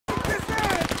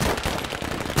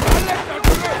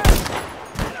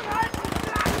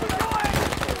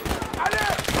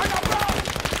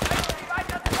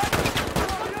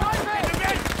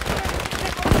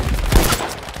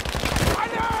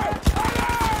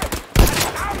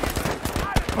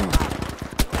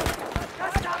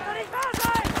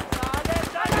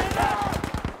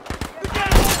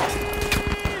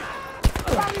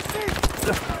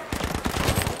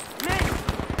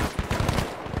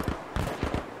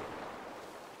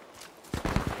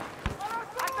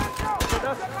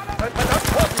Allez,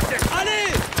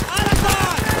 à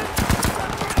l'attaque!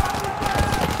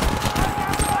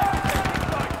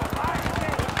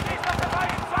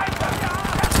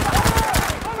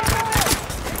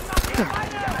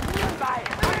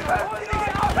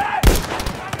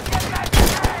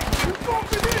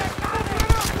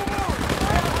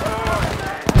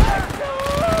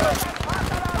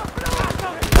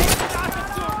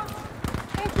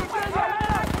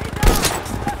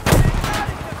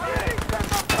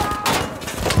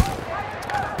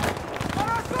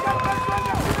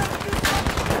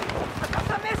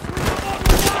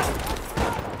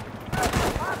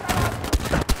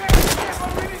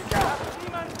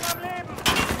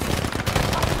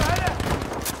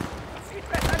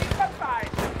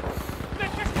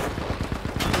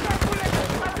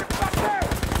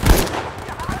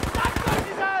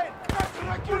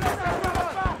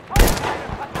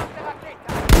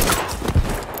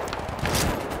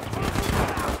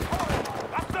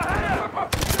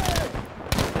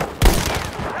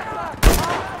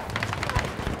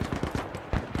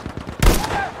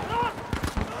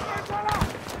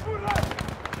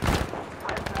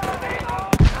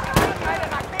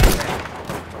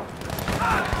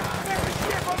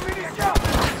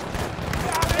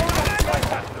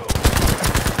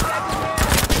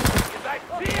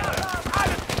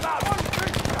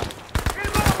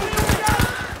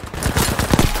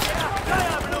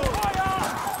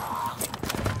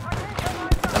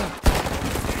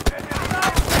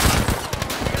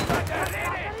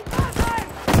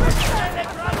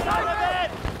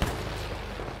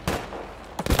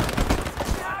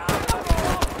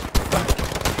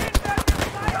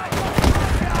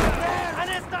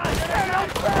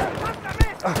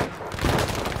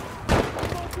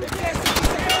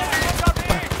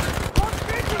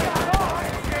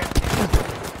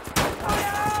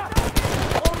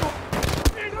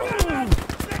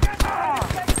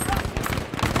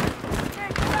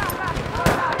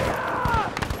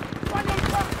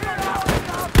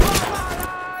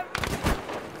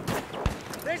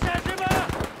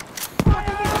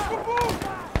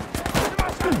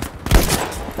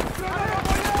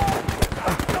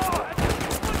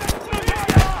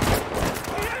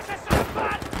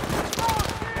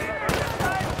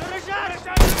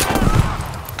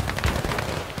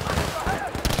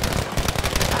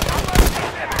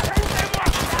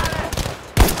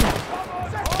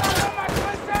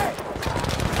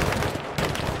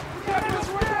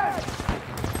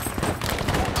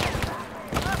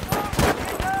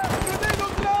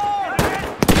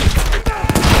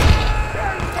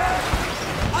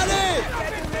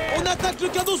 Le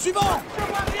cadeau suivant!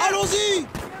 Allons-y!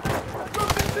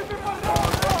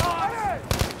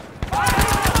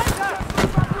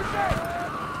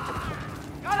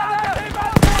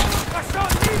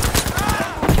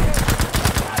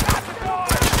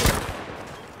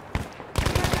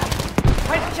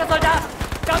 Feindlicher Soldat!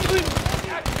 Da drüben!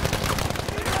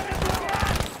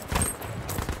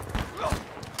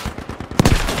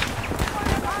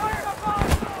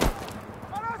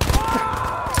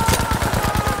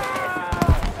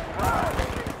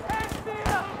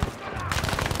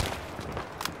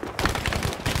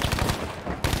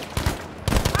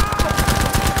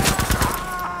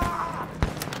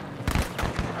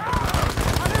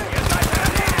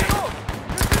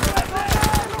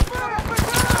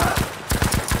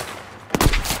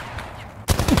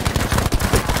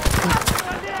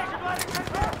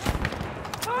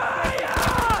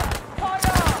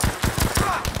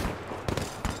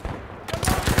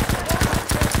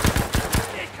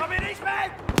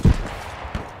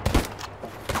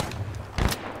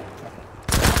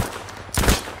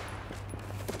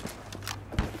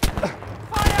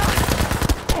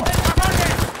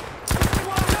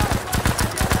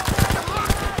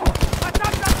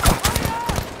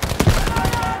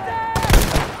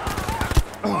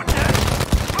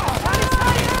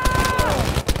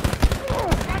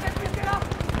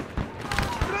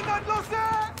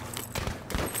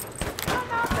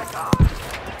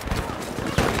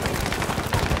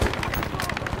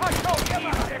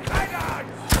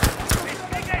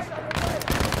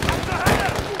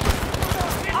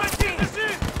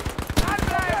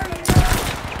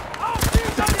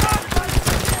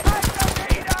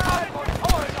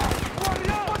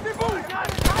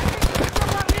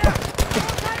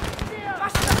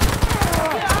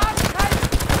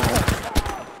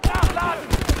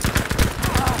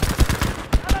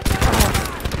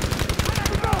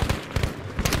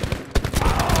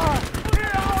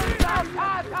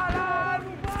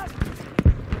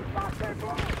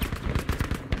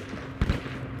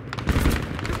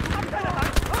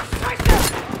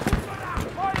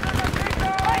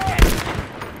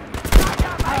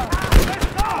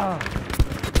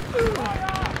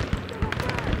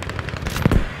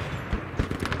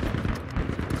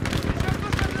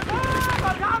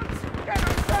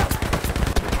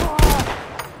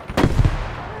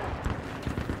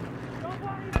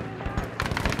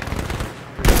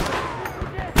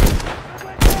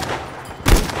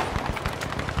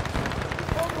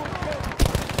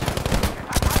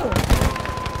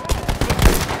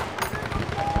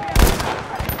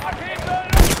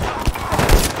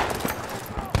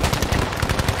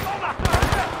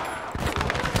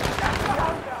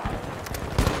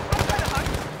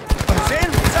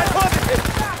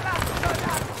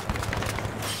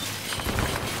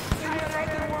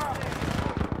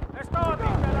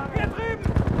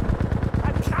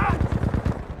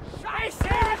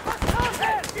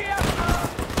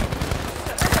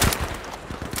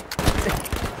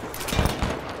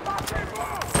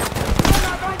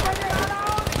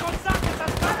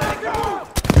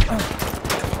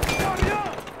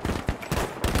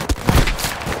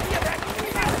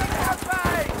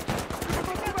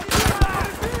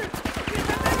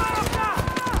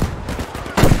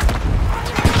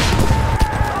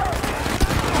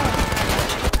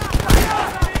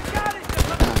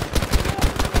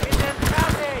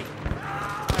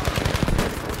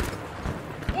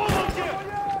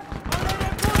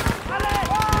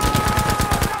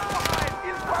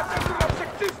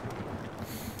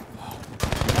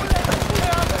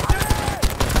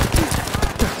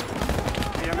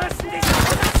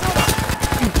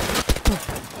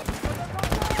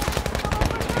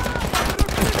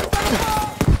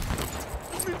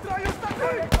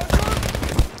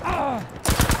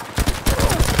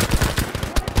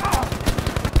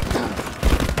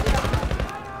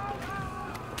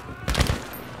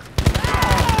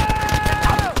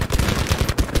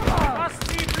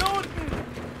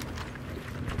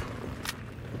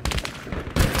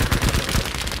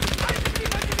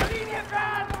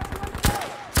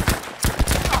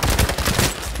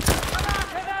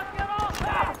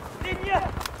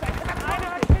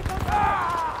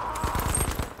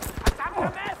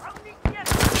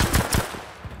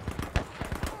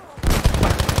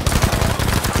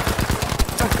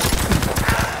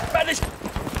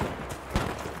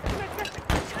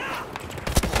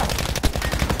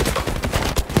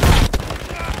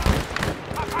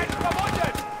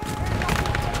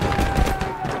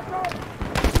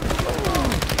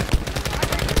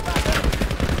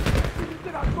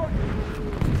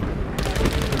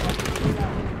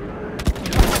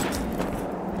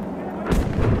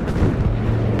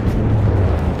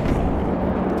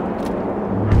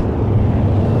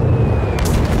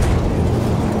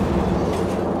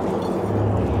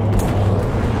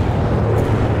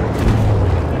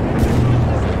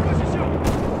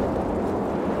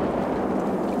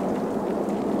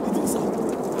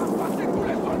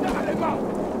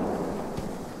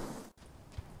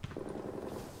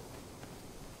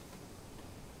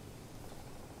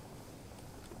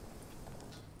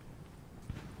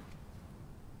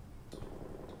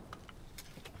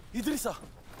 Idrissa!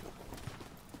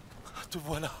 Te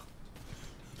voilà.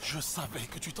 Je savais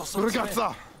que tu t'en sortirais. Regarde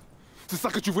ça! C'est ça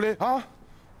que tu voulais, hein?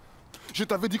 Je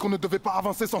t'avais dit qu'on ne devait pas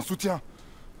avancer sans soutien.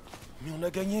 Mais on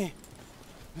a gagné.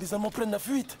 Les Allemands prennent la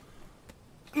fuite.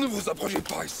 Ne vous approchez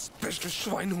pas, espèce de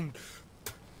Schweinhund.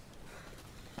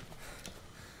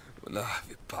 Vous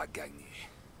n'avez pas gagné.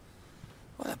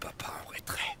 On n'a pas part en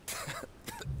retraite.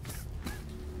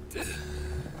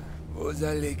 Vous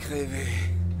allez crever.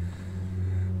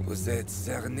 Vous êtes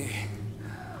cernés.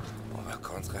 On va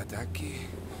contre-attaquer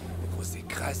et vous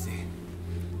écraser.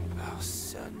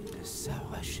 Personne ne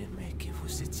saura jamais que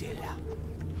vous étiez là.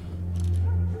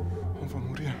 On va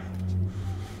mourir.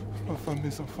 Ma femme,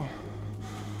 mes enfants.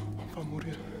 On va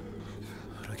mourir.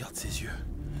 Regarde ses yeux.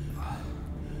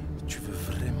 Tu veux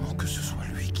vraiment que ce soit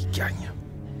lui qui gagne?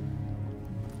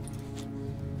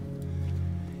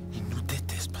 Il nous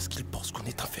déteste parce qu'il pense qu'on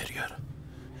est inférieur.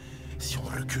 Si on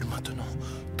recule maintenant,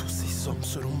 tous ces hommes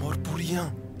seront morts pour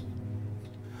rien.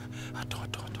 Attends.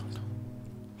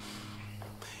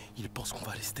 Il pense qu'on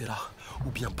va rester là,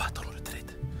 ou bien battre en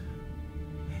retraite.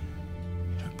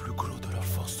 Le plus gros de leur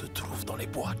force se trouve dans les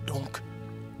bois, donc...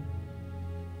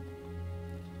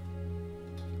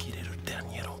 qu'il est le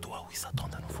dernier endroit où ils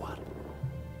s'attendent à nous voir.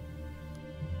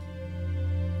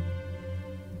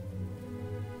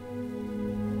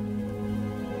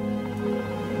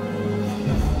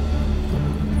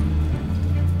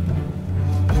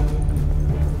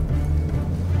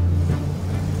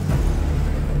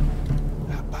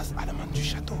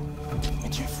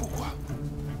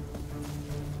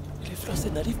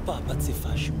 N'arrive pas à battre ces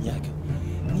fâches, Miag,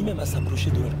 ni même à s'approcher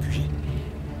de leur QG.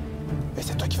 Et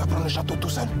c'est toi qui vas prendre le château tout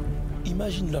seul?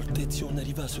 Imagine leur tête si on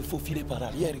arrivait à se faufiler par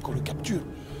arrière et qu'on le capture.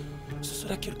 Ce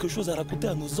sera quelque chose à raconter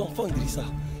à nos enfants, Idrissa.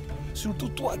 Surtout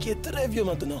toi qui es très vieux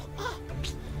maintenant.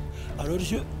 À leurs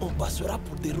yeux, on passera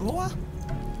pour des rois.